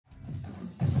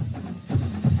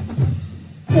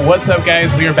What's up,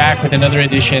 guys? We are back with another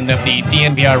edition of the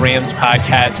DNVR Rams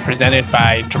podcast presented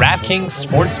by DraftKings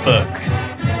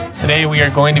Sportsbook. Today, we are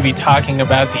going to be talking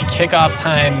about the kickoff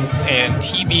times and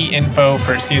TV info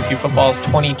for CSU Football's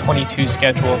 2022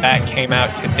 schedule that came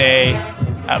out today.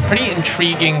 A pretty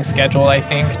intriguing schedule, I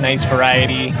think. Nice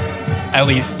variety, at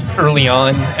least early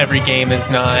on. Every game is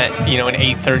not, an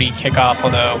 8:30 kickoff,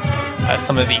 although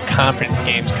some of the conference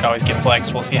games could always get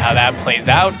flexed. We'll see how that plays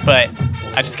out, but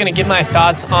I'm just going to give my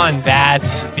thoughts on that,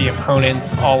 the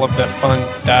opponents, all of the fun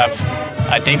stuff.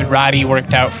 David Roddy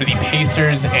worked out for the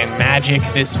Pacers and Magic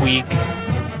this week,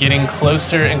 getting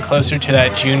closer and closer to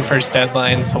that June 1st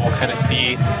deadline, so we'll kind of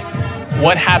see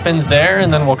what happens there,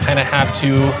 and then we'll kind of have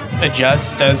to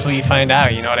adjust as we find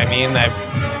out, you know what I mean?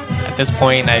 At this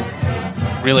point, I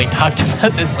really talked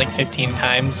about this like 15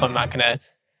 times, so I'm not going to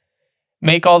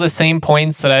make all the same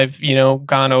points that I've,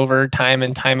 gone over time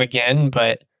and time again,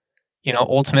 but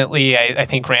ultimately, I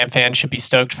think Ram fans should be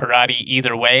stoked for Roddy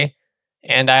either way.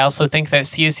 And I also think that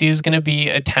CSU is going to be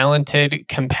a talented,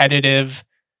 competitive,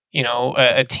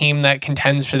 a team that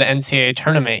contends for the NCAA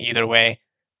tournament either way.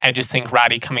 I just think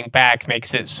Roddy coming back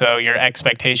makes it so your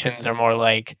expectations are more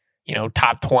like,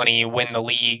 top 20, win the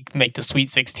league, make the Sweet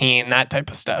 16, that type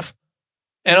of stuff.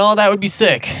 And all that would be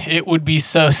sick. It would be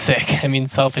so sick. I mean,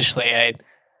 selfishly,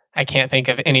 I can't think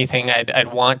of anything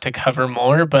I'd want to cover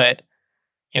more, but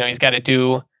he's got to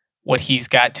do what he's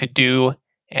got to do,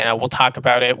 and we'll talk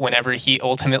about it whenever he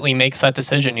ultimately makes that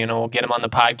decision. We'll get him on the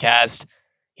podcast.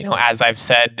 As I've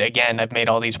said, again, I've made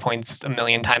all these points a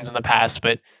million times in the past,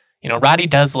 but, Roddy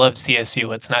does love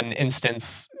CSU. It's not an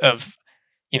instance of,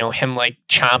 him like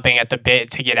chomping at the bit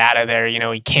to get out of there.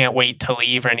 He can't wait to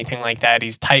leave or anything like that.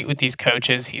 He's tight with these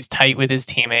coaches. He's tight with his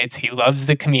teammates. He loves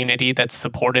the community that's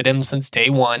supported him since day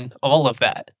one, all of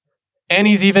that. And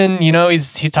he's even,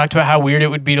 he's talked about how weird it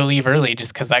would be to leave early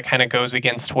just because that kind of goes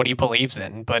against what he believes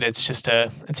in. But it's just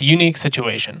it's a unique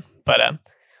situation. But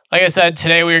like I said,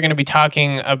 today we are going to be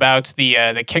talking about the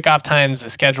kickoff times, the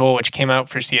schedule, which came out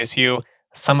for CSU.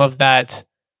 Some of that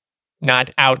not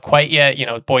out quite yet.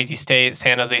 Boise State,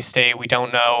 San Jose State, we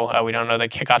don't know. We don't know the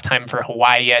kickoff time for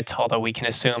Hawaii yet, although we can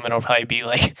assume it'll probably be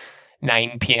like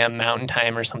 9 p.m. Mountain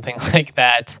Time or something like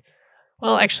that.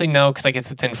 Well, actually, no, because I guess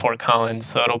it's in Fort Collins,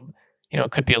 so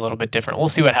it could be a little bit different. We'll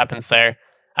see what happens there.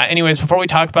 Anyways, before we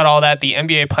talk about all that, the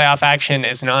NBA playoff action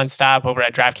is nonstop over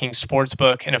at DraftKings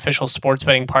Sportsbook, an official sports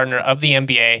betting partner of the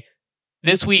NBA.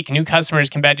 This week, new customers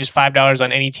can bet just $5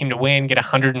 on any team to win, get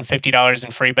 $150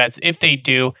 in free bets if they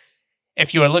do.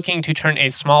 If you are looking to turn a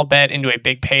small bet into a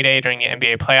big payday during the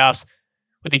NBA playoffs,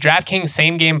 with the DraftKings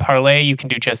same-game parlay, you can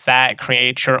do just that.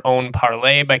 Create your own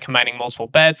parlay by combining multiple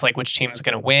bets, like which team is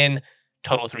going to win,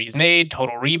 total threes made,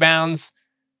 total rebounds.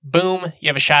 Boom, you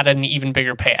have a shot at an even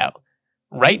bigger payout.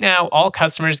 Right now, all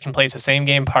customers can place a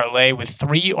same-game parlay with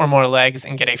 3 or more legs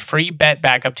and get a free bet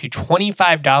back up to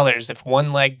 $25 if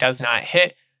one leg does not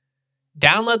hit.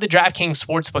 Download the DraftKings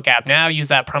Sportsbook app now. Use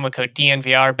that promo code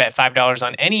DNVR. Bet $5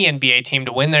 on any NBA team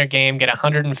to win their game. Get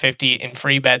 $150 in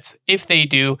free bets if they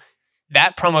do.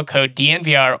 That promo code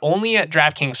DNVR only at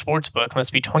DraftKings Sportsbook.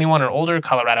 Must be 21 or older.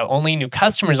 Colorado only. New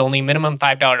customers only. Minimum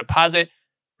 $5 deposit.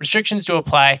 Restrictions do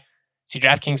apply. See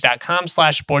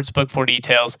DraftKings.com/sportsbook for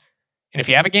details. And if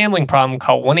you have a gambling problem,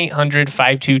 call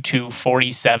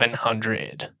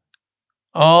 1-800-522-4700.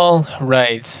 All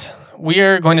right. We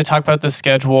are going to talk about the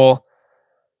schedule.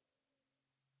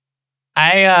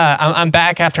 I'm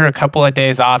back after a couple of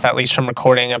days off, at least from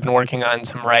recording. I've been working on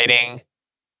some writing.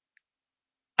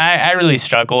 I really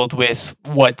struggled with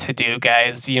what to do,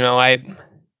 guys.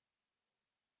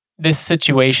 This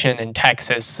situation in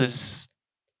Texas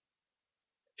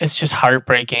it's just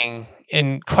heartbreaking.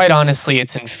 And quite honestly,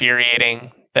 it's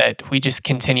infuriating that we just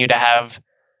continue to have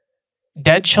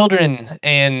dead children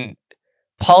and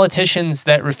politicians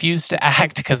that refuse to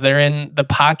act because they're in the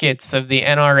pockets of the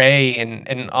NRA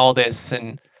and all this.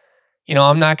 And,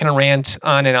 I'm not going to rant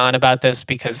on and on about this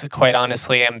because quite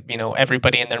honestly, I'm,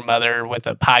 everybody and their mother with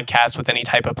a podcast, with any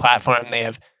type of platform, they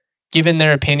have given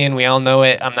their opinion. We all know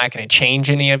it. I'm not going to change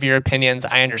any of your opinions.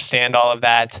 I understand all of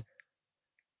that.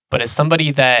 But as somebody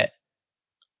that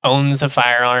owns a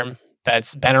firearm,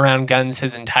 that's been around guns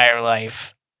his entire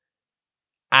life,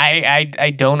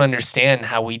 I don't understand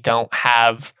how we don't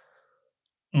have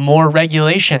more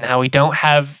regulation, how we don't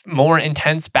have more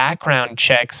intense background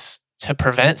checks to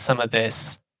prevent some of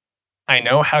this. I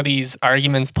know how these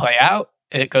arguments play out.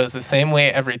 It goes the same way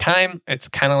every time. It's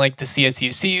kind of like the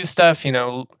CSU CU stuff,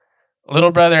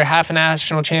 little brother, half a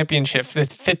national championship,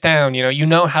 fit down, you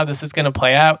know how this is going to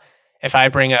play out. If I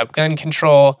bring up gun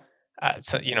control,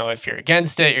 if you're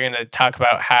against it, you're going to talk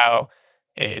about how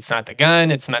It's not the gun,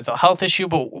 it's a mental health issue,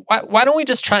 but why don't we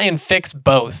just try and fix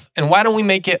both? And why don't we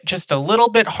make it just a little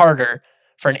bit harder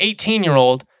for an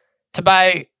 18-year-old to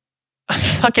buy a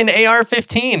fucking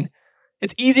AR-15?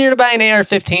 It's easier to buy an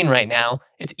AR-15 right now.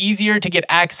 It's easier to get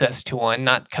access to one,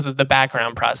 not because of the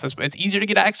background process, but it's easier to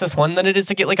get access to one than it is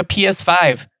to get like a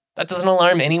PS5. That doesn't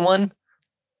alarm anyone.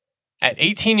 At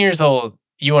 18 years old,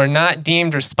 you are not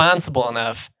deemed responsible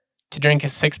enough to drink a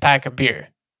 6-pack of beer.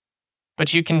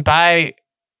 But you can buy,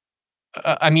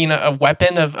 a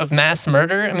weapon of mass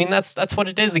murder. I mean, that's what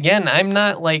it is. Again, I'm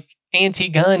not like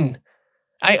anti-gun.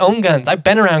 I own guns. I've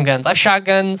been around guns. I've shot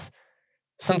guns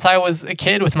since I was a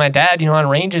kid with my dad, on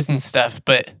ranges and stuff.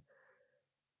 But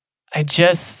I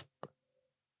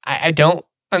don't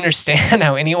understand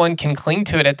how anyone can cling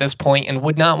to it at this point and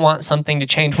would not want something to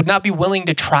change, would not be willing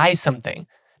to try something.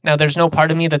 Now, there's no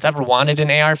part of me that's ever wanted an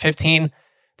AR-15.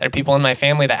 There are people in my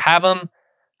family that have them.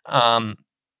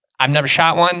 I've never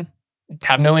shot one,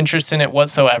 have no interest in it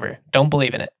whatsoever. Don't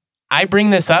believe in it. I bring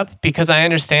this up because I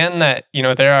understand that,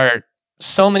 there are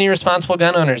so many responsible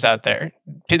gun owners out there.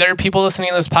 There are people listening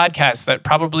to this podcast that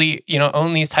probably,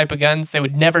 own these type of guns. They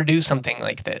would never do something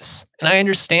like this. And I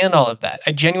understand all of that.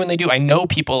 I genuinely do. I know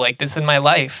people like this in my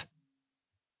life.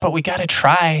 But we got to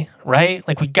try, right?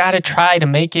 Like, we got to try to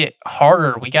make it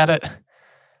harder. We got to...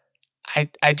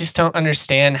 I just don't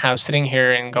understand how sitting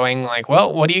here and going like,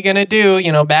 well, what are you going to do?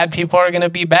 Bad people are going to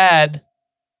be bad.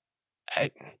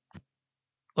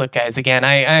 Look, guys, again,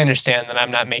 I understand that I'm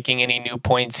not making any new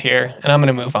points here, and I'm going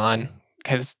to move on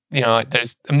because,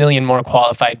 there's a million more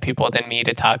qualified people than me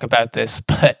to talk about this.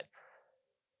 But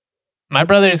my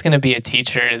brother is going to be a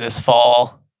teacher this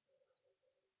fall,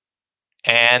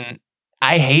 and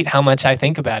I hate how much I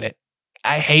think about it.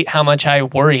 I hate how much I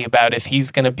worry about if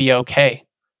he's going to be okay.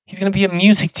 He's going to be a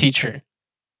music teacher.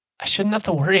 I shouldn't have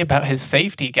to worry about his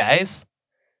safety, guys.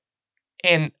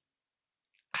 And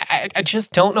I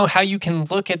just don't know how you can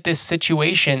look at this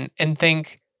situation and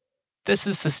think, this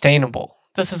is sustainable.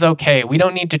 This is okay. We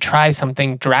don't need to try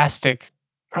something drastic.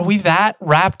 Are we that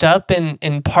wrapped up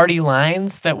in party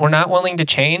lines that we're not willing to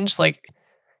change? Like,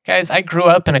 guys, I grew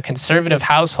up in a conservative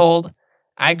household.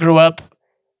 I grew up,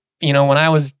 when I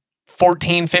was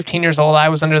 14, 15 years old, I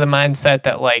was under the mindset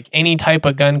that like any type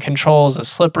of gun control is a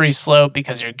slippery slope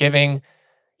because you're giving,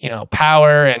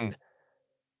 power. And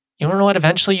you don't know what,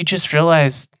 eventually you just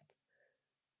realize,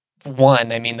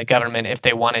 the government, if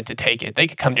they wanted to take it, they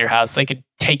could come to your house, they could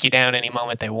take you down any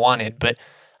moment they wanted. But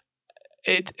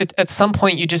it at some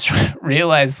point you just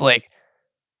realize like,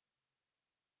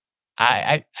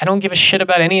 I don't give a shit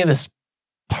about any of this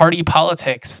party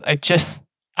politics. I just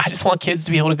want kids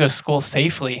to be able to go to school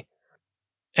safely.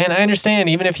 And I understand,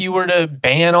 even if you were to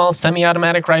ban all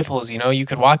semi-automatic rifles, you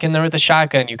could walk in there with a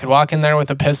shotgun, you could walk in there with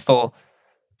a pistol,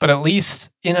 but at least,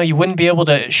 you wouldn't be able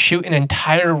to shoot an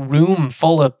entire room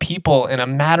full of people in a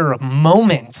matter of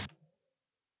moments.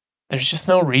 There's just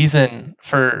no reason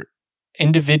for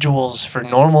individuals, for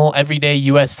normal, everyday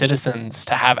U.S. citizens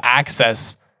to have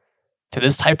access to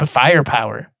this type of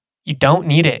firepower. You don't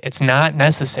need it. It's not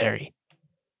necessary.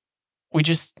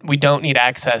 We don't need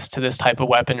access to this type of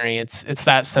weaponry. It's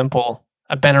that simple.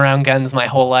 I've been around guns my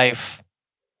whole life.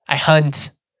 I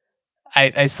hunt.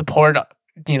 I support,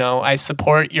 I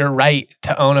support your right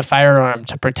to own a firearm,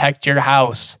 to protect your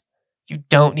house. You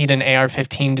don't need an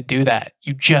AR-15 to do that.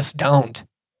 You just don't.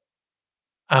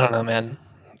 I don't know, man.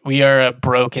 We are a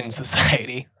broken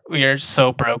society. We are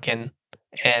so broken.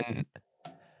 And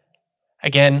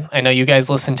again, I know you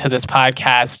guys listen to this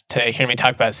podcast to hear me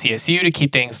talk about CSU, to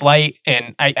keep things light.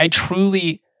 And I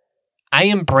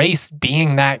embrace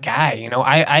being that guy.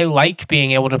 I like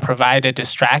being able to provide a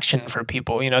distraction for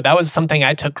people. That was something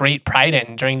I took great pride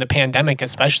in during the pandemic,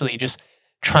 especially just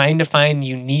trying to find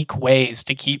unique ways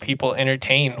to keep people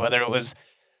entertained, whether it was,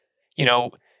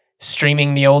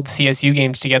 streaming the old CSU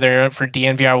games together for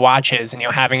DNVR watches and,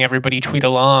 having everybody tweet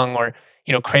along, or,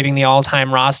 creating the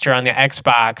all-time roster on the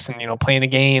Xbox and, playing the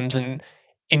games and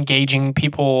engaging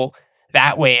people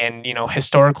that way, and,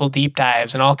 historical deep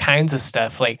dives and all kinds of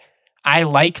stuff. Like, I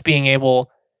like being able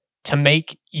to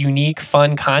make unique,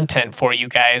 fun content for you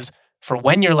guys for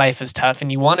when your life is tough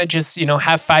and you want to just,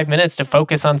 have 5 minutes to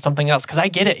focus on something else. Because I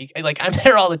get it. Like, I'm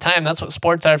there all the time. That's what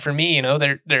sports are for me.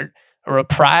 They're a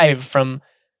reprieve from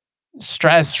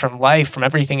stress, from life, from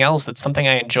everything else. It's something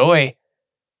I enjoy.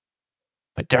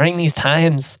 But during these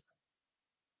times,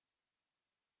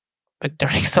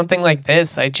 during something like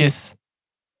this, I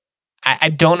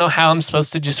don't know how I'm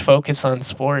supposed to just focus on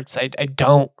sports. I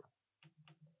don't.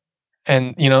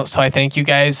 And, so I thank you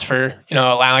guys for,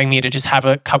 allowing me to just have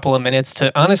a couple of minutes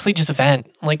to honestly just vent.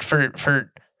 Like,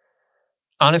 for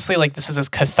honestly, like, this is as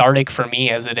cathartic for me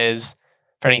as it is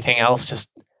for anything else. Just,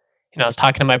 I was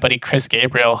talking to my buddy Chris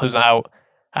Gabriel, who's out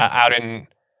in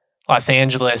Los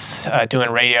Angeles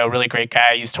doing radio. Really great guy.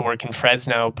 I used to work in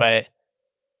Fresno, but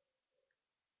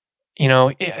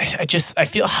I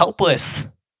feel helpless.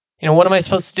 What am I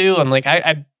supposed to do? I'm like,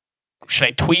 I should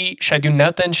I tweet? Should I do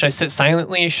nothing? Should I sit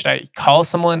silently? Should I call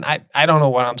someone? I don't know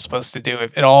what I'm supposed to do.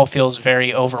 It all feels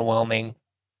very overwhelming.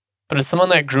 But as someone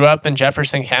that grew up in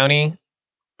Jefferson County,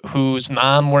 whose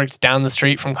mom worked down the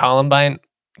street from Columbine,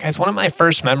 guys, one of my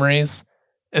first memories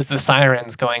is the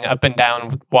sirens going up and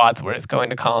down Wadsworth going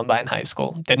to Columbine High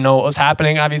School. Didn't know what was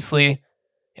happening, obviously.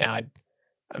 I'm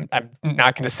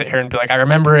not going to sit here and be like, I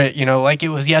remember it, like it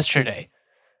was yesterday.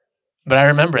 But I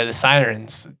remember the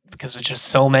sirens because there's just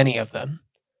so many of them.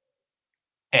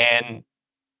 And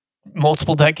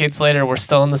multiple decades later, we're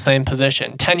still in the same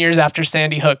position. 10 years after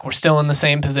Sandy Hook, we're still in the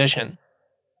same position.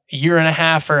 A year and a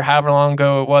half or however long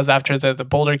ago it was after the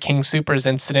Boulder King Supers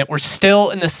incident, we're still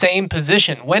in the same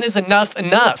position. When is enough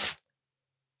enough?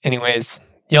 Anyways,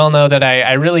 y'all know that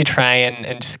I really try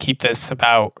and just keep this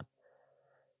about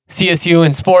CSU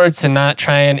and sports and not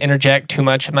try and interject too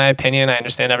much of my opinion. I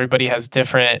understand everybody has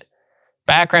different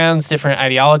backgrounds, different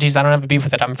ideologies. I don't have a beef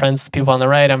with it. I'm friends with people on the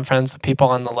right. I'm friends with people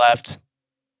on the left.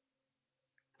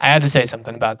 I had to say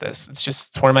something about this. It's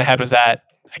where my head was at.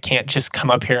 I can't just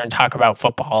come up here and talk about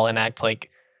football and act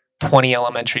like 20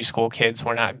 elementary school kids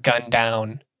were not gunned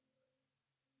down.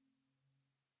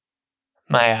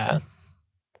 My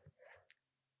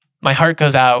heart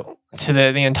goes out to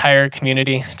the entire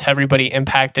community, to everybody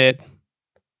impacted.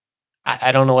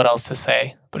 I don't know what else to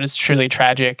say, but it's truly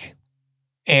tragic.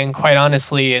 And quite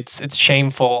honestly, it's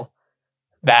shameful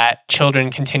that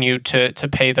children continue to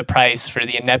pay the price for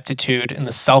the ineptitude and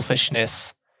the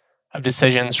selfishness of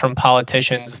decisions from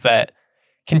politicians that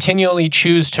continually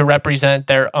choose to represent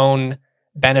their own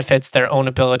benefits, their own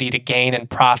ability to gain and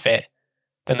profit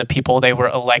than the people they were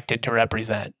elected to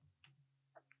represent.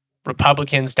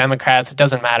 Republicans, Democrats, it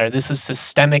doesn't matter. This is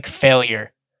systemic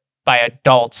failure by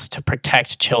adults to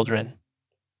protect children.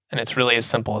 And it's really as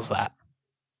simple as that.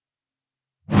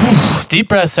 Deep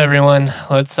breaths, everyone.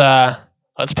 Let's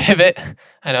pivot.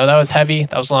 I know that was heavy.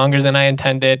 That was longer than I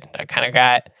intended. I kind of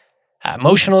got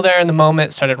emotional there in the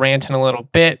moment, started ranting a little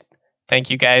bit. Thank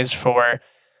you guys for,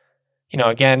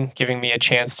 again, giving me a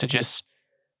chance to just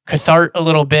cathart a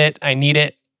little bit. I need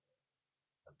it.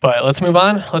 But let's move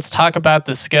on. Let's talk about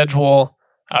the schedule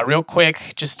real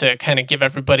quick, just to kind of give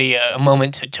everybody a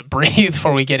moment to breathe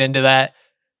before we get into that.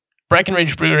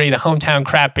 Breckenridge Brewery, the hometown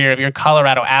craft beer of your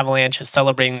Colorado Avalanche, is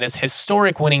celebrating this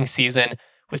historic winning season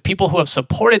with people who have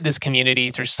supported this community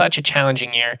through such a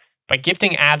challenging year by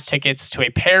gifting Avs tickets to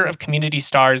a pair of community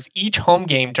stars each home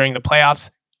game during the playoffs,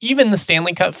 even the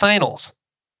Stanley Cup Finals.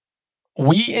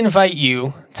 We invite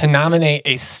you to nominate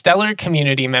a stellar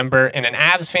community member and an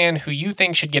Avs fan who you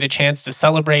think should get a chance to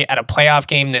celebrate at a playoff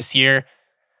game this year.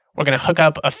 We're going to hook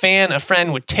up a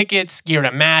friend with tickets, gear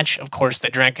to match, of course, the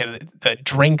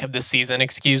drink of the season,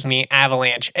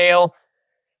 Avalanche Ale.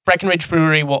 Breckenridge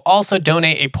Brewery will also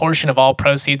donate a portion of all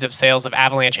proceeds of sales of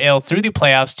Avalanche Ale through the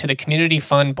playoffs to the Community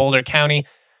Fund Boulder County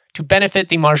to benefit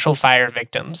the Marshall Fire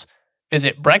victims.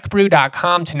 Visit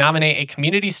breckbrew.com to nominate a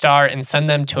community star and send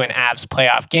them to an Avs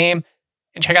playoff game.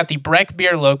 And check out the Breck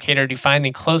Beer Locator to find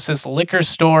the closest liquor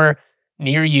store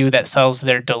near you that sells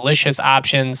their delicious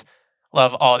options.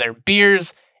 Love all their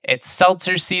beers. It's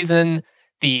seltzer season.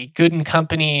 The Good &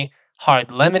 Company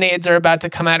hard lemonades are about to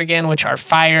come out again, which are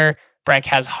fire. Breck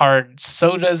has hard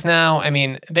sodas now. I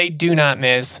mean, they do not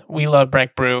miss. We love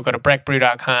Breck Brew. Go to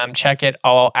breckbrew.com. Check it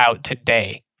all out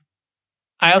today.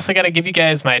 I also got to give you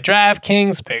guys my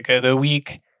DraftKings pick of the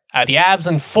week. The Avs,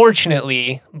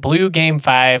 unfortunately, blew Game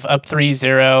 5 up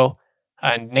 3-0.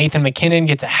 Nathan McKinnon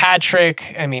gets a hat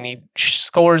trick. I mean, he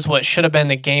scores what should have been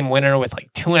the game winner with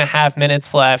like 2.5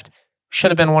 minutes left. Should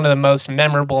have been one of the most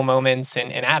memorable moments in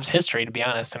Avs history, to be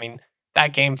honest. I mean,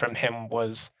 that game from him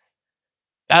was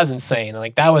insane.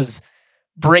 Like, that was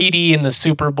Brady in the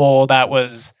Super Bowl. That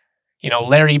was,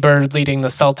 Larry Bird leading the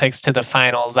Celtics to the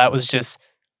finals. That was just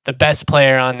the best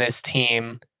player on this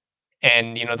team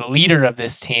and, the leader of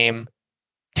this team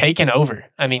taken over.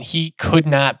 I mean, he could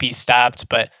not be stopped,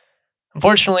 but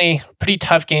unfortunately, pretty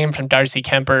tough game from Darcy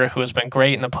Kemper, who has been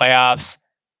great in the playoffs.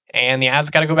 And the Avs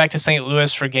got to go back to St.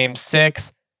 Louis for Game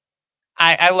 6.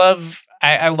 I love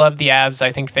the Avs.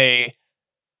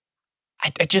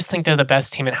 I just think they're the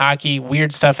best team in hockey.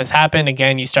 Weird stuff has happened.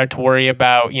 Again, you start to worry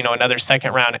about, another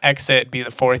second round exit, be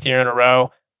the fourth year in a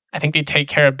row. I think they take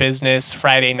care of business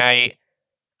Friday night.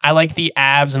 I like the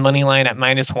Avs money line at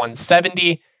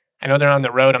 -170. I know they're on the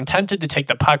road. I'm tempted to take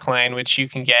the puck line, which you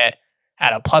can get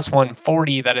at a plus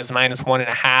 140 that is minus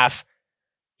 1.5.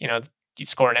 You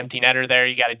score an empty netter there,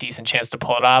 you got a decent chance to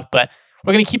pull it off. But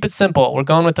we're going to keep it simple. We're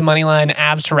going with the money line,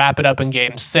 Avs to wrap it up in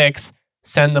game 6,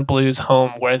 send the Blues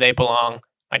home where they belong.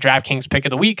 My DraftKings pick of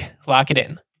the week, lock it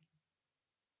in.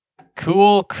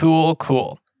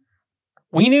 Cool.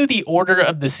 We knew the order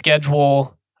of the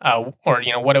schedule,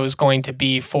 what it was going to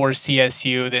be for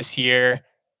CSU this year.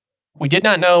 We did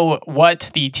not know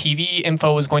what the TV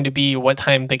info was going to be, what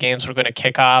time the games were going to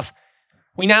kick off.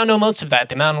 We now know most of that.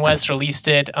 The Mountain West released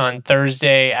it on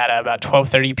Thursday at about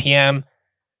 12:30 p.m.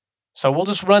 So we'll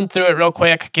just run through it real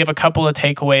quick, give a couple of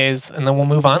takeaways, and then we'll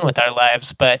move on with our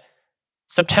lives. But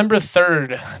September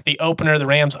 3rd, the opener, the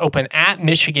Rams open at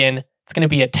Michigan. It's going to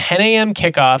be a 10 a.m.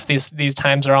 kickoff. These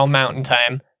times are all Mountain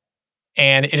Time.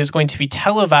 And it is going to be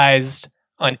televised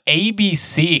on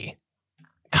ABC.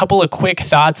 Couple of quick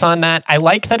thoughts on that. I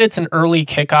like that it's an early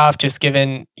kickoff, just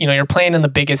given, you're playing in the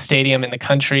biggest stadium in the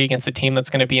country against a team that's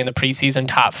going to be in the preseason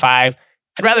top 5.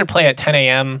 I'd rather play at 10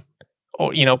 a.m.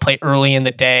 or, play early in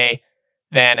the day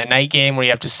than a night game where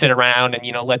you have to sit around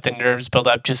and, let the nerves build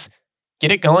up. Just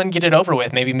get it going, get it over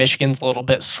with. Maybe Michigan's a little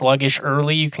bit sluggish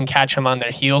early. You can catch them on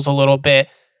their heels a little bit.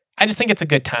 I just think it's a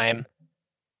good time.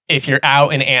 If you're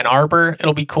out in Ann Arbor,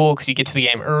 it'll be cool because you get to the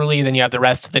game early. Then you have the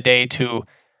rest of the day to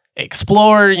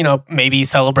explore, maybe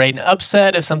celebrate an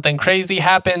upset if something crazy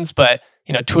happens, but,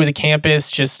 tour the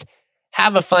campus, just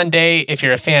have a fun day. If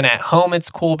you're a fan at home, it's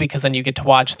cool because then you get to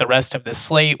watch the rest of the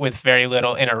slate with very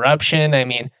little interruption. I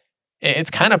mean, it's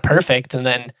kind of perfect. And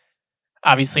then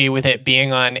obviously with it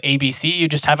being on ABC, you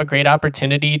just have a great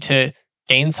opportunity to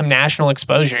gain some national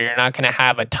exposure. You're not going to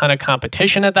have a ton of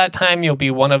competition at that time. You'll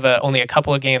be one of only a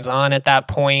couple of games on at that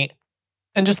point.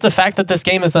 And just the fact that this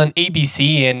game is on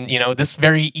ABC and, this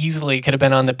very easily could have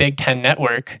been on the Big Ten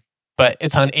network, but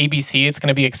it's on ABC, it's going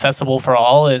to be accessible for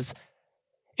all is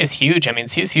huge. I mean,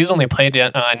 CSU's only played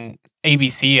it on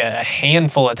ABC a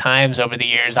handful of times over the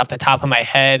years. Off the top of my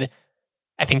head,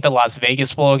 I think the Las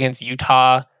Vegas Bowl against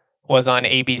Utah was on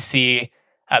ABC.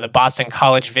 The Boston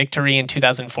College victory in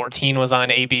 2014 was on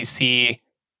ABC.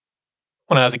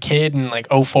 When I was a kid in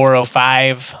 04,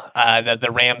 05,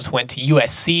 the Rams went to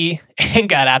USC and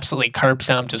got absolutely curb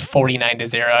stomped, just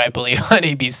 49-0, I believe, on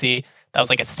ABC. That was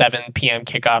a 7 p.m.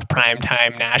 kickoff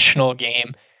primetime national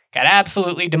game. Got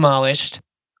absolutely demolished.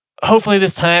 Hopefully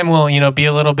this time will, be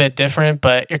a little bit different,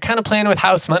 but you're kind of playing with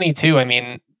house money too. I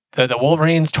mean, the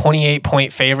Wolverines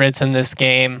 28-point favorites in this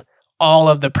game. All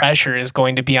of the pressure is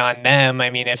going to be on them. I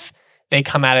mean, if they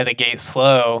come out of the gate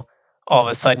slow, all of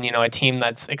a sudden, a team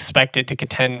that's expected to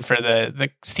contend for the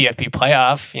CFP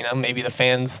playoff, maybe the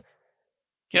fans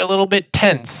get a little bit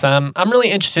tense. I'm really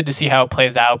interested to see how it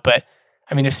plays out. But,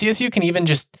 I mean, if CSU can even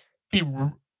just be,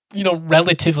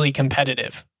 relatively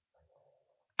competitive,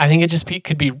 I think it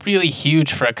could be really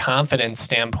huge for a confidence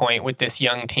standpoint with this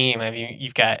young team. I mean,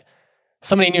 you've got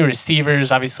so many new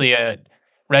receivers, obviously a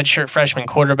redshirt freshman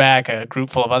quarterback, a group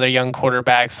full of other young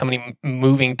quarterbacks, so many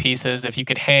moving pieces. If you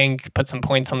could put some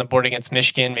points on the board against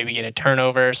Michigan, maybe get a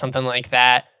turnover or something like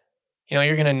that,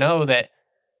 you're going to know that,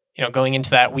 going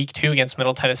into that week 2 against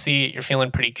Middle Tennessee, you're feeling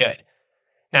pretty good.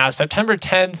 Now, September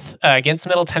 10th against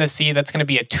Middle Tennessee, that's going to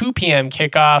be a 2 p.m.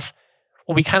 kickoff.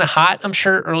 Will be kind of hot, I'm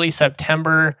sure, early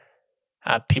September.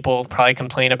 People probably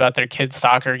complain about their kids'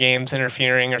 soccer games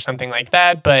interfering or something like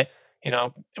that, but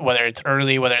whether it's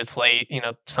early, whether it's late,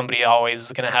 somebody always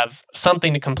is going to have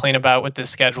something to complain about with this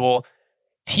schedule.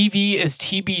 TV is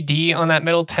TBD on that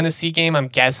Middle Tennessee game. I'm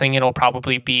guessing it'll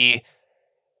probably be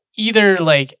either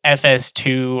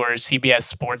FS2 or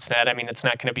CBS Sportsnet. I mean, it's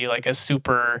not going to be a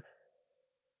super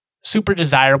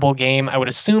desirable game. I would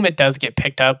assume it does get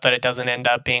picked up, that it doesn't end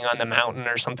up being on the Mountain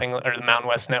or something, or the Mountain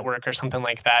West Network or something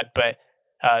like that. But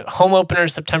home opener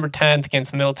September 10th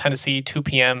against Middle Tennessee, 2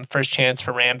 p.m. First chance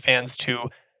for Ram fans to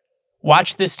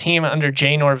watch this team under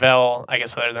Jay Norvell, I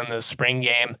guess other than the spring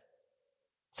game.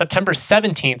 September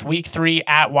 17th, week 3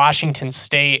 at Washington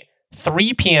State,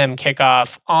 3 p.m.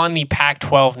 kickoff on the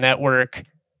Pac-12 network.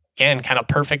 Again, kind of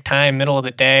perfect time, middle of the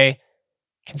day.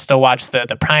 Can still watch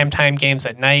the primetime games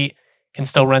at night. Can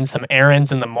still run some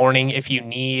errands in the morning if you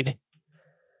need.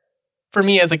 For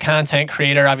me as a content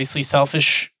creator, obviously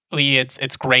selfishly,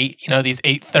 it's great. These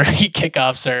 8:30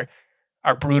 kickoffs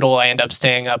are brutal. I end up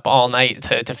staying up all night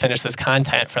to finish this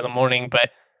content for the morning. But,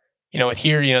 with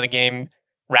here, the game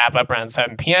wrap up around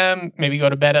 7 p.m., maybe go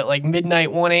to bed at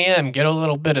midnight, 1 a.m., get a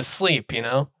little bit of sleep,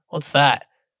 What's that?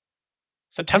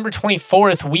 September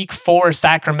 24th, week 4,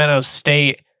 Sacramento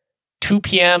State, 2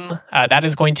 p.m. That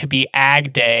is going to be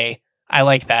Ag Day. I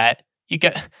like that.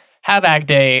 Have Ag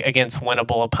Day against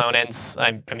winnable opponents.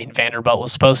 I mean, Vanderbilt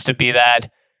was supposed to be that.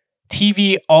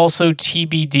 TV also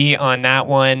TBD on that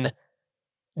one.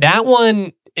 That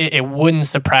one, it wouldn't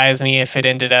surprise me if it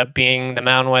ended up being the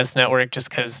Mountain West Network just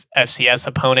because FCS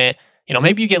opponent.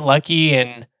 Maybe you get lucky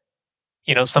and,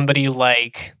 somebody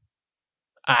like,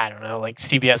 I don't know, like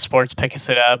CBS Sports picks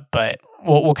it up, but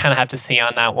we'll kind of have to see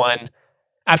on that one.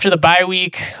 After the bye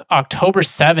week, October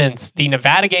 7th, the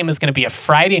Nevada game is going to be a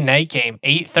Friday night game,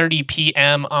 8:30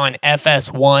 p.m. on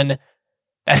FS1.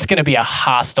 That's going to be a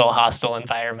hostile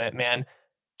environment, man.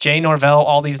 Jay Norvell,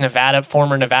 all these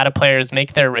former Nevada players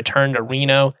make their return to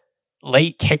Reno.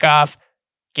 Late kickoff,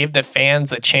 give the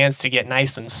fans a chance to get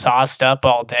nice and sauced up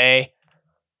all day.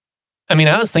 I mean,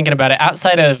 I was thinking about it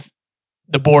outside of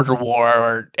the border war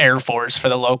or Air Force for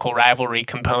the local rivalry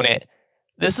component.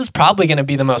 This is probably going to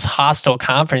be the most hostile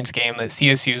conference game that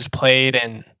CSU's played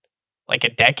in like a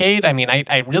decade. I mean,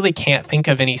 I really can't think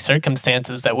of any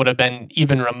circumstances that would have been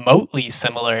even remotely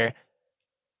similar.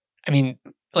 I mean,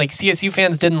 like CSU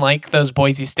fans didn't like those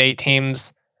Boise State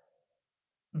teams,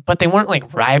 but they weren't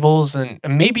like rivals. And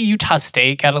maybe Utah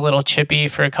State got a little chippy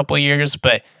for a couple of years,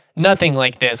 but nothing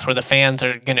like this where the fans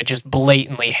are going to just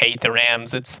blatantly hate the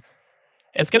Rams. It's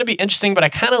going to be interesting, but I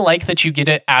kind of like that you get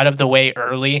it out of the way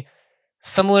early.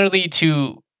 Similarly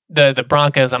to the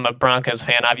Broncos, I'm a Broncos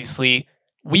fan, obviously.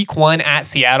 Week 1 at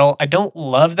Seattle, I don't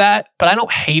love that, but I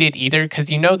don't hate it either because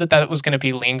that was going to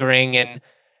be lingering in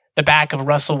the back of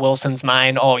Russell Wilson's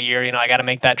mind all year. I got to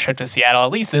make that trip to Seattle.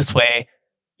 At least this way,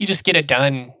 you just get it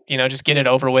done, just get it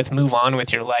over with, move on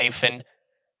with your life. And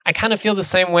I kind of feel the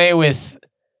same way with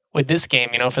this game,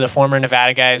 for the former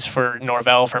Nevada guys, for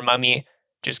Norvell, for Mummy.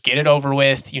 Just get it over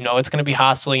with. It's going to be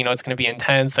hostile. It's going to be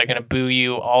intense. They're going to boo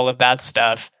you, all of that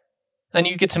stuff. Then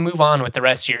you get to move on with the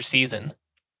rest of your season.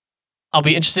 I'll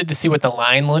be interested to see what the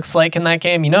line looks like in that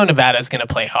game. Nevada's going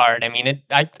to play hard. I mean,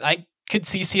 I could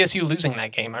see CSU losing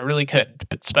that game. I really could,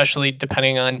 but especially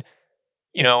depending on,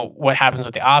 what happens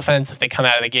with the offense. If they come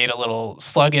out of the gate a little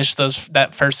sluggish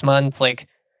that first month, like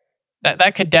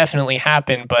that could definitely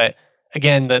happen. But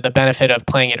again, the benefit of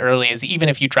playing it early is even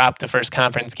if you drop the first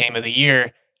conference game of the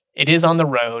year, it is on the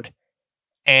road.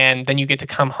 And then you get to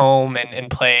come home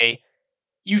and play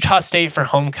Utah State for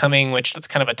homecoming, which that's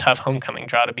kind of a tough homecoming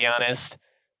draw, to be honest.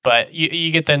 But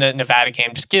you get the Nevada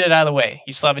game. Just get it out of the way.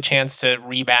 You still have a chance to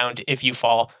rebound if you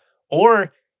fall.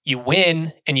 Or you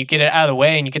win and you get it out of the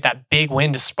way and you get that big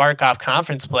win to spark off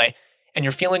conference play. And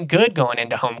you're feeling good going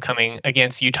into homecoming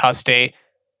against Utah State.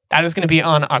 That is going to be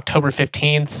on October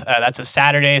 15th. That's a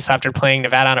Saturday. So after playing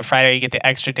Nevada on a Friday, you get the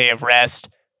extra day of rest.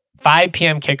 5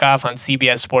 p.m. kickoff on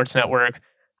CBS Sports Network.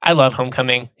 I love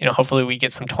homecoming. Hopefully we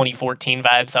get some 2014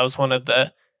 vibes. That was one of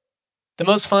the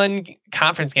most fun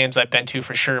conference games I've been to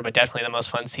for sure, but definitely the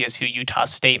most fun CSU-Utah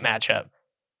State matchup.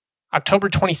 October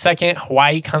 22nd,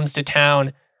 Hawaii comes to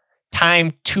town.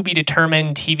 Time to be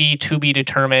determined. TV to be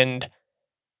determined.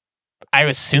 I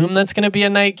assume that's going to be a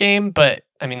night game, but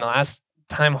I mean, the last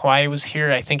time Hawaii was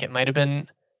here, I think it might have been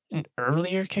an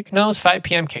earlier kick. No, it was 5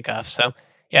 p.m. kickoff. So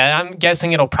yeah, I'm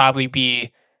guessing it'll probably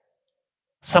be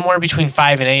somewhere between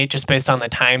 5 and 8, just based on the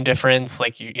time difference.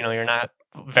 Like you're not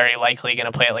very likely going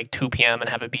to play at like 2 p.m. and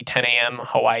have it be 10 a.m.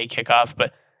 Hawaii kickoff,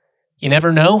 but you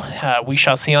never know. We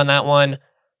shall see on that one.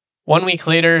 1 week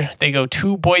later, they go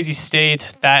to Boise State.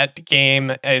 That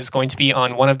game is going to be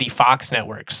on one of the Fox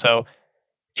networks. So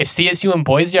if CSU and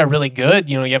Boise are really good,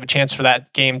 you have a chance for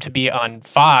that game to be on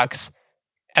Fox.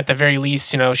 At the very least,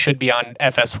 should be on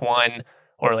FS1,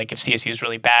 or like if CSU is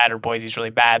really bad or Boise's really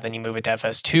bad, then you move it to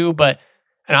FS2. But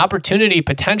an opportunity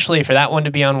potentially for that one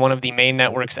to be on one of the main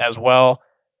networks as well.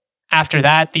 After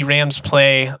that, the Rams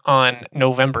play on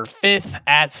November 5th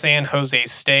at San Jose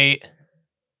State.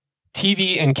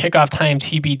 TV and kickoff time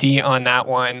TBD on that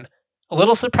one. A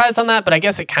little surprised on that, but I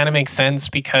guess it kind of makes sense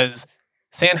because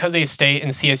San Jose State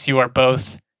and CSU are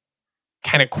both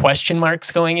kind of question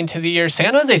marks going into the year.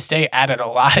 San Jose State added a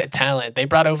lot of talent. They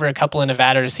brought over a couple of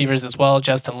Nevada receivers as well,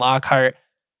 Justin Lockhart.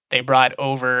 They brought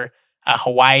over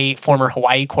former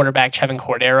Hawaii quarterback Chevin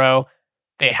Cordero.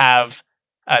 They have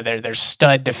their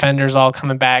stud defenders all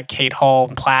coming back, Kate Hall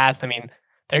and Plath. I mean,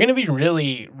 they're going to be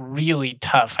really, really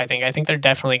tough. I think they're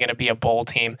definitely going to be a bowl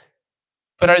team.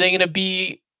 But are they going to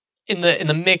be in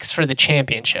the mix for the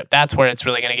championship? That's where it's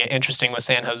really going to get interesting with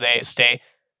San Jose State.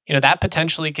 That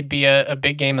potentially could be a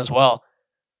big game as well.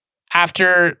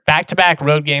 After back-to-back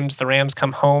road games, the Rams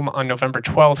come home on November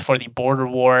 12th for the Border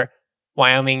War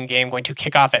Wyoming game, going to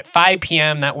kick off at 5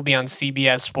 p.m. That will be on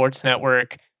CBS Sports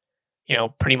Network.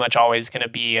 Pretty much always going to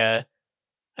be a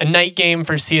night game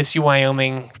for CSU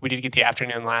Wyoming. We did get the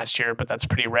afternoon last year, but that's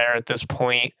pretty rare at this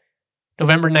point.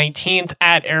 November 19th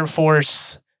at Air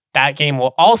Force. That game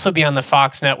will also be on the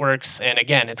Fox networks. And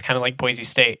again, it's kind of like Boise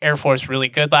State. Air Force really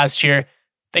good last year.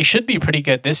 They should be pretty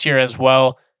good this year as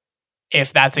well.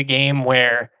 If that's a game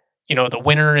where, the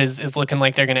winner is looking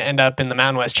like they're going to end up in the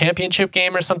Mountain West Championship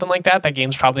game or something like that, that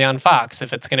game's probably on Fox.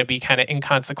 If it's going to be kind of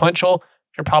inconsequential,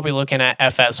 you're probably looking at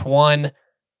FS1.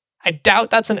 I doubt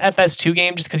that's an FS2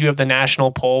 game just because you have the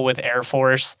national poll with Air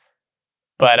Force.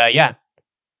 But yeah,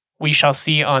 we shall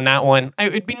see on that one.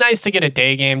 It would be nice to get a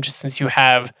day game just since you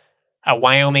have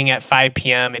Wyoming at 5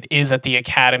 p.m. It is at the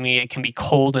Academy. It can be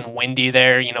cold and windy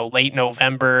there, late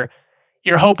November.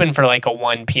 You're hoping for like a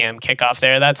 1 p.m. kickoff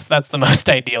there. That's the most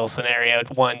ideal scenario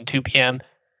at 1, 2 p.m.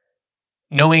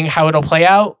 Knowing how it'll play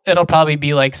out, it'll probably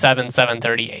be like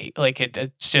 7:38. Like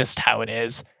it's just how it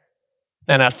is.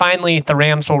 Then finally, the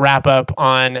Rams will wrap up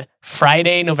on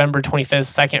Friday, November 25th,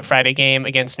 second Friday game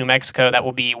against New Mexico. That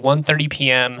will be 1:30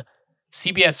 p.m.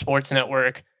 CBS Sports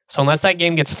Network. So unless that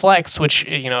game gets flexed, which,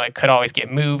 it could always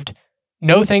get moved,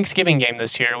 no Thanksgiving game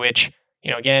this year, which,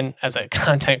 again, as a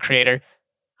content creator,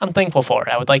 I'm thankful for.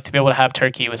 I would like to be able to have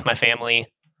turkey with my family.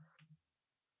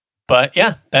 But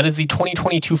yeah, that is the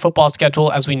 2022 football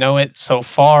schedule as we know it so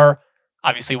far.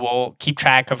 Obviously, we'll keep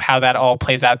track of how that all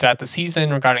plays out throughout the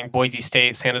season regarding Boise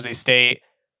State, San Jose State,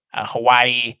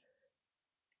 Hawaii,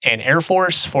 and Air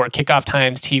Force for kickoff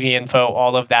times, TV info,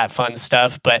 all of that fun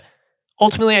stuff. But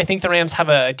ultimately, I think the Rams have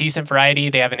a decent variety.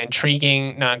 They have an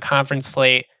intriguing non-conference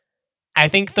slate. I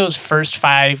think those first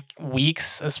 5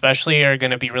 weeks especially are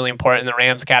going to be really important. The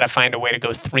Rams got to find a way to go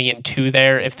 3-2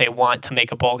 there if they want to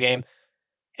make a bowl game.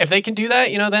 If they can do that,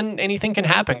 then anything can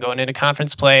happen going into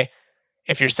conference play.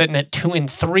 If you're sitting at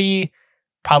 2-3,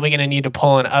 probably going to need to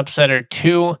pull an upset or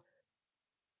two.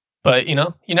 But, you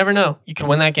never know. You could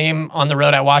win that game on the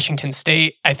road at Washington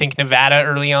State. I think Nevada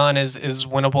early on is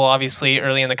winnable, obviously,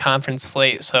 early in the conference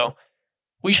slate. So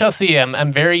we shall see.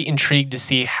 I'm very intrigued to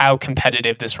see how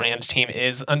competitive this Rams team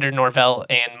is under Norvell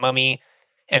and Mummy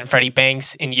and Freddie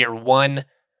Banks in year one.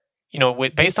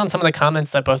 Based on some of the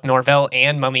comments that both Norvell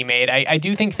and Mummy made, I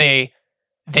do think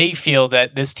they feel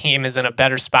that this team is in a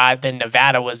better spot than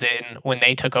Nevada was in when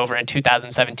they took over in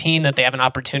 2017, that they have an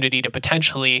opportunity to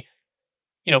potentially,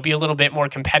 be a little bit more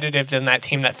competitive than that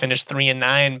team that finished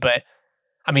 3-9. But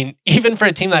I mean, even for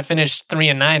a team that finished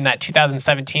 3-9, that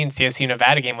 2017 CSU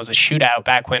Nevada game was a shootout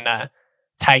back when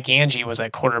Ty Ganji was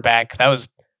at quarterback. That was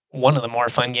one of the more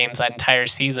fun games that entire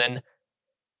season.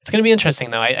 It's going to be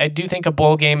interesting, though. I do think a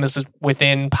bowl game is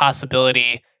within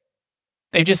possibility.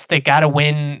 They got to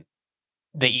win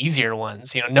the easier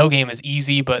ones. No game is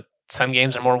easy, but some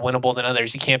games are more winnable than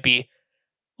others. You can't be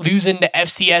losing to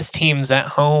FCS teams at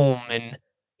home, and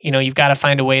you've got to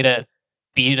find a way to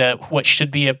beat what should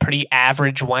be a pretty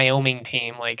average Wyoming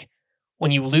team. Like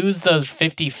when you lose those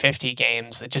 50-50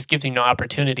 games, it just gives you no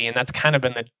opportunity, and that's kind of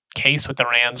been the case with the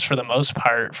Rams for the most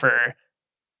part for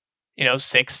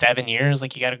 6-7 years.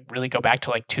 Like you got to really go back to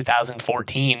like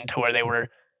 2014 to where they were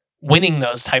winning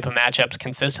those type of matchups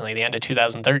consistently. The end of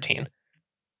 2013.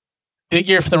 Big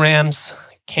year for the Rams.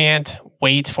 Can't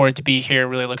wait for it to be here.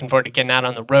 Really looking forward to getting out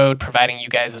on the road, providing you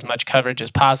guys as much coverage as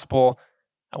possible.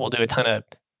 We'll do a ton of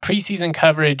preseason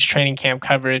coverage, training camp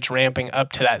coverage, ramping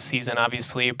up to that season,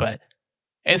 obviously, but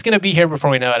it's going to be here before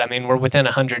we know it. I mean, we're within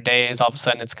 100 days. All of a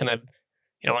sudden, it's going to,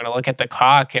 we're going to look at the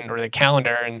clock or the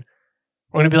calendar, and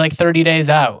we're going to be like 30 days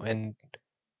out, and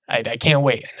I can't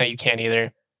wait. I know you can't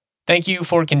either. Thank you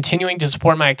for continuing to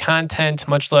support my content.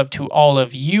 Much love to all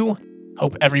of you.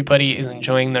 Hope everybody is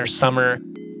enjoying their summer.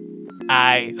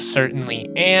 I certainly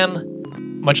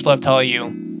am. Much love to all of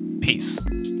you. Peace.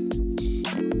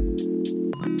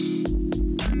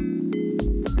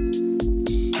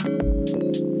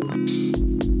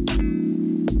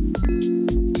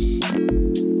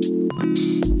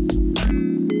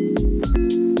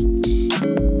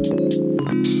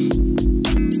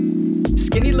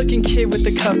 Kid with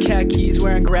the cuff khakis,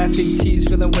 wearing graphic tees,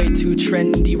 feeling way too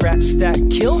trendy. Raps that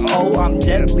kill, oh I'm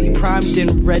deadly, primed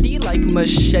and ready like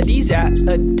machetes at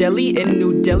a deli in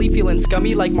New Delhi. Feeling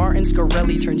scummy like Martin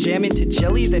Scarelli, turn jam into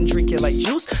jelly, then drink it like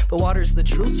juice. But water's the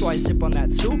truth, so I sip on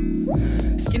that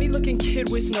too. Skinny looking kid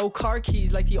with no car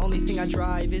keys, like the only thing I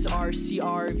drive is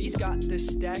RCRV's. Got the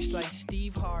stash like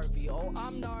Steve Harvey, oh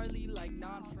I'm gnarly like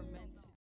non